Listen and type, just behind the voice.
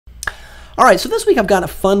All right, so this week I've got a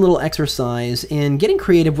fun little exercise in getting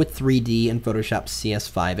creative with 3D in Photoshop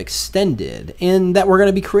CS5 Extended, in that we're going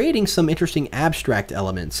to be creating some interesting abstract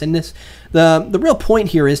elements. And the real point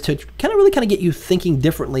here is to really get you thinking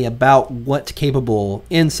differently about what's capable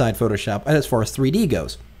inside Photoshop as far as 3D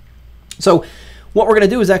goes. So what we're going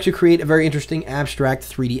to do is actually create a very interesting abstract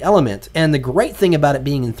 3D element. And the great thing about it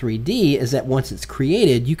being in 3D is that once it's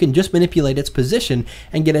created, you can just manipulate its position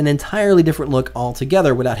and get an entirely different look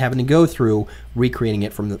altogether without having to go through recreating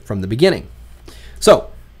it from the beginning.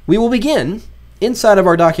 So we will begin inside of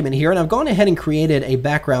our document here, and I've gone ahead and created a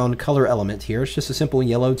background color element here. It's just a simple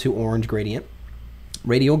yellow to orange gradient,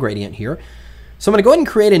 radial gradient here. So I'm going to go ahead and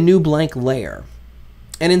create a new blank layer.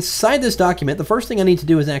 And inside this document, the first thing I need to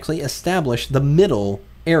do is actually establish the middle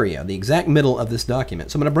area, the exact middle of this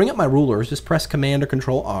document. So I'm going to bring up my rulers, just press Command or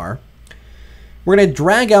Control R. We're going to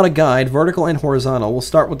drag out a guide, vertical and horizontal. We'll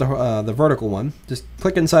start with the vertical one. Just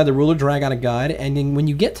click inside the ruler, drag out a guide, and then when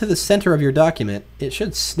you get to the center of your document, it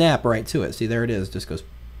should snap right to it. See, there it is, just goes,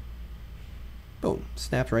 boom,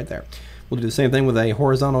 snaps right there. We'll do the same thing with a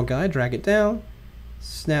horizontal guide, drag it down,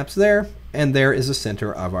 snaps there, and there is the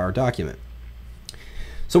center of our document.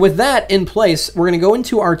 So with that in place, we're going to go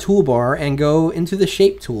into our toolbar and go into the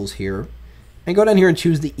shape tools here and go down here and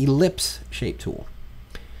choose the ellipse shape tool.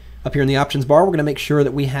 Up here in the options bar, we're going to make sure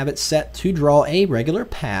that we have it set to draw a regular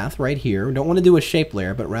path right here. We don't want to do a shape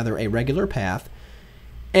layer, but rather a regular path.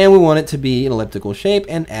 And we want it to be an elliptical shape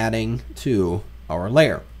and adding to our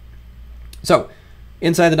layer. So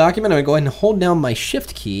inside the document, I'm going to go ahead and hold down my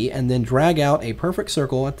Shift key and then drag out a perfect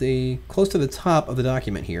circle at close to the top of the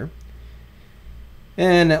document here.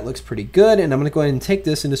 And that looks pretty good. And I'm going to go ahead and take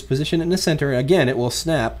this and just position it in the center. Again, it will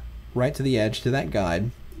snap right to the edge to that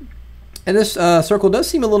guide. And this circle does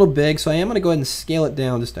seem a little big, so I am going to go ahead and scale it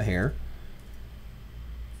down just a hair.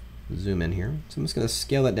 Zoom in here. So I'm just going to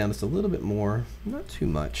scale that down just a little bit more, not too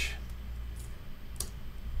much.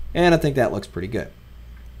 And I think that looks pretty good.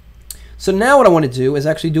 So now what I want to do is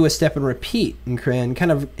actually do a step and repeat and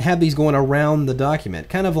kind of have these going around the document,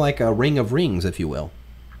 kind of like a ring of rings, if you will.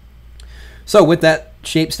 So with that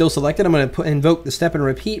shape still selected, I'm going to invoke the step and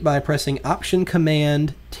repeat by pressing Option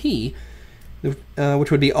Command T,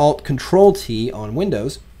 which would be Alt Control T on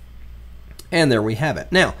Windows. And there we have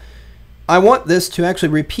it. Now, I want this to actually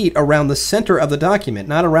repeat around the center of the document,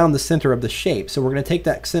 not around the center of the shape. So we're going to take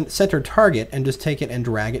that center target and just take it and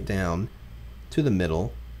drag it down to the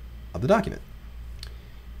middle of the document.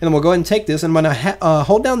 And then we'll go ahead and take this, and I'm going to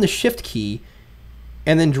hold down the Shift key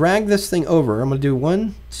and then drag this thing over. I'm going to do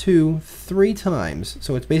 1, 2, 3 times.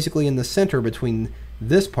 So it's basically in the center between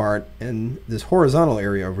this part and this horizontal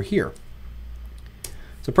area over here.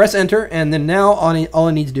 So press Enter, and then now all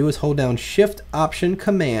I need to do is hold down Shift Option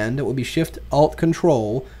Command. It will be Shift Alt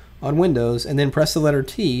Control on Windows, and then press the letter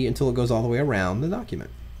T until it goes all the way around the document.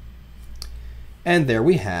 And there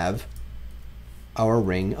we have our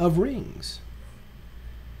ring of rings.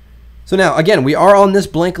 So now, again, we are on this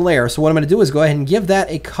blank layer, so what I'm going to do is go ahead and give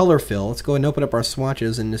that a color fill. Let's go ahead and open up our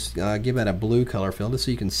swatches and just give that a blue color fill just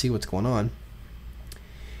so you can see what's going on.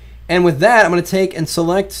 And with that, I'm going to take and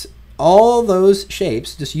select all those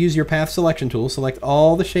shapes. Just use your path selection tool, select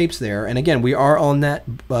all the shapes there. And again, we are on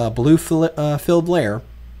that blue filled layer.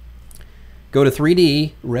 Go to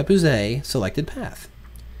 3D, Repousse, selected path.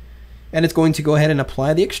 And it's going to go ahead and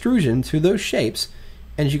apply the extrusion to those shapes.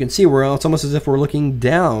 And as you can see, it's almost as if we're looking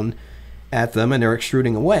down at them and they're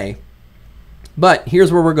extruding away. But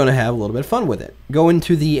here's where we're going to have a little bit of fun with it. Go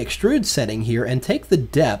into the extrude setting here and take the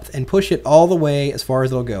depth and push it all the way as far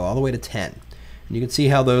as it'll go, all the way to 10. And you can see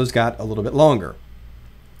how those got a little bit longer.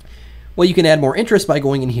 Well, you can add more interest by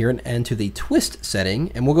going in here and to the twist setting,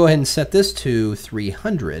 and we'll go ahead and set this to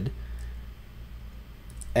 300.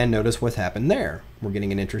 And notice what's happened there. We're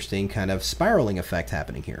getting an interesting kind of spiraling effect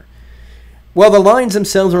happening here. Well, the lines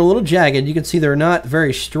themselves are a little jagged. You can see they're not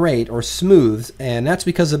very straight or smooth, and that's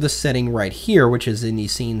because of the setting right here, which is in the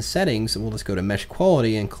scene settings. We'll just go to Mesh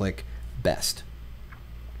Quality and click Best.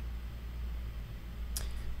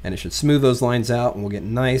 And it should smooth those lines out, and we'll get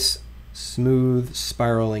nice, smooth,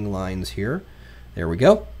 spiraling lines here. There we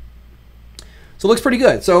go. So it looks pretty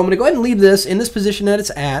good. So I'm going to go ahead and leave this in this position that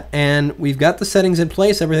it's at, and we've got the settings in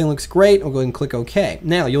place. Everything looks great. I'll go ahead and click OK.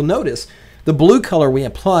 Now, you'll notice the blue color we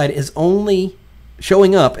applied is only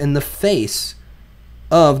showing up in the face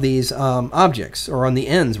of these objects, or on the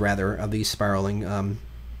ends, rather, of these spiraling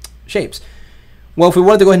shapes. Well, if we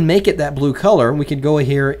wanted to go ahead and make it that blue color, we could go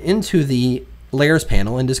here into the Layers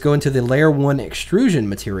panel and just go into the Layer 1 Extrusion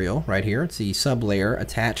material right here. It's the sub-layer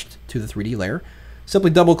attached to the 3D layer. Simply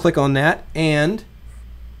double-click on that, and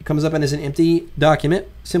it comes up and as an empty document.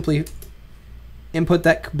 Simply input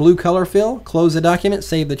that blue color fill, close the document,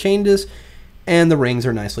 save the changes, and the rings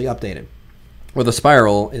are nicely updated. Or the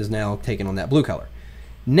spiral is now taken on that blue color.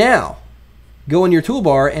 Now, go in your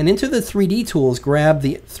toolbar and into the 3D tools, grab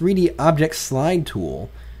the 3D object slide tool,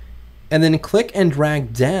 and then click and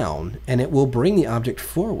drag down, and it will bring the object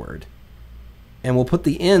forward. And we'll put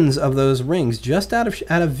the ends of those rings just out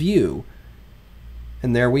of view.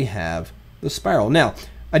 And there we have the spiral. Now,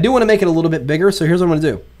 I do want to make it a little bit bigger, so here's what I'm going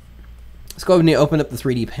to do. Let's go ahead and open up the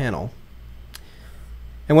 3D panel.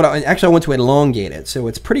 And I want to elongate it, so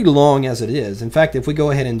it's pretty long as it is. In fact, if we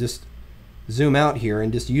go ahead and just zoom out here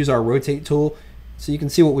and just use our rotate tool so you can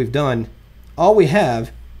see what we've done, all we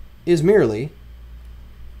have is merely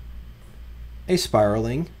a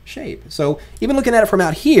spiraling shape. So even looking at it from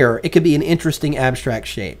out here, it could be an interesting abstract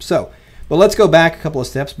shape. So, but let's go back a couple of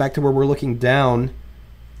steps, back to where we're looking down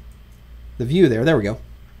the view there. There we go.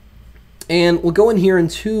 And we'll go in here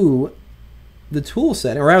into the tool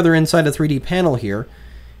set, or rather inside the 3D panel here.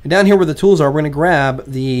 And down here where the tools are, we're going to grab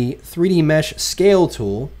the 3D Mesh Scale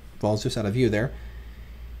tool. Falls just out of view there.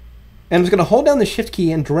 And I'm just going to hold down the Shift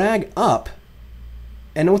key and drag up.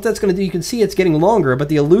 And what that's going to do, you can see it's getting longer, but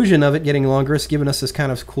the illusion of it getting longer is giving us this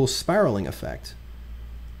kind of cool spiraling effect.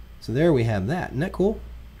 So there we have that. Isn't that cool?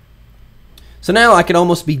 So now I could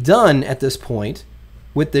almost be done at this point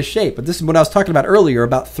with this shape. But this is what I was talking about earlier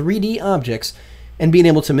about 3D objects and being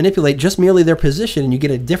able to manipulate just merely their position, and you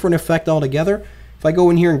get a different effect altogether. If I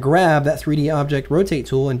go in here and grab that 3D object rotate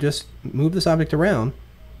tool and just move this object around,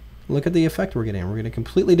 look at the effect we're getting. We're getting a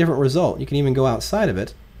completely different result. You can even go outside of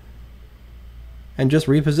it and just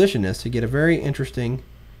reposition this to get a very interesting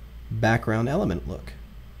background element look.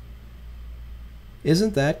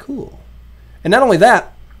 Isn't that cool? And not only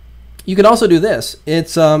that, you can also do this.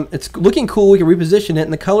 It's looking cool. We can reposition it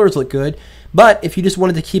and the colors look good. But if you just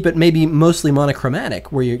wanted to keep it maybe mostly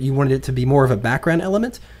monochromatic, where you wanted it to be more of a background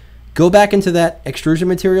element, go back into that extrusion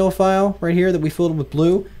material file right here that we filled with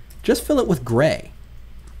blue. Just fill it with gray.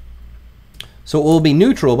 So it will be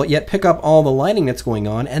neutral, but yet pick up all the lighting that's going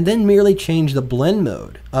on, and then merely change the blend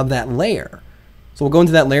mode of that layer. So we'll go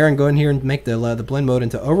into that layer and go in here and make the blend mode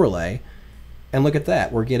into overlay. And look at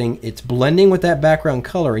that. It's blending with that background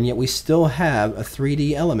color, and yet we still have a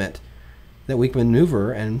 3D element that we can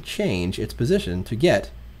maneuver and change its position to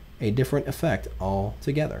get a different effect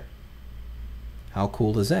altogether. How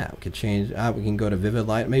cool is that? We could change, we can go to vivid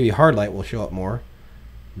light. Maybe hard light will show up more.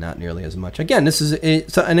 Not nearly as much. Again, this is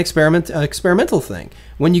an experimental thing.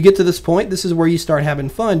 When you get to this point, this is where you start having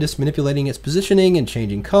fun, just manipulating its positioning and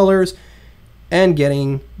changing colors and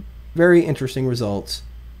getting very interesting results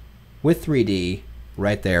with 3D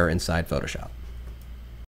right there inside Photoshop.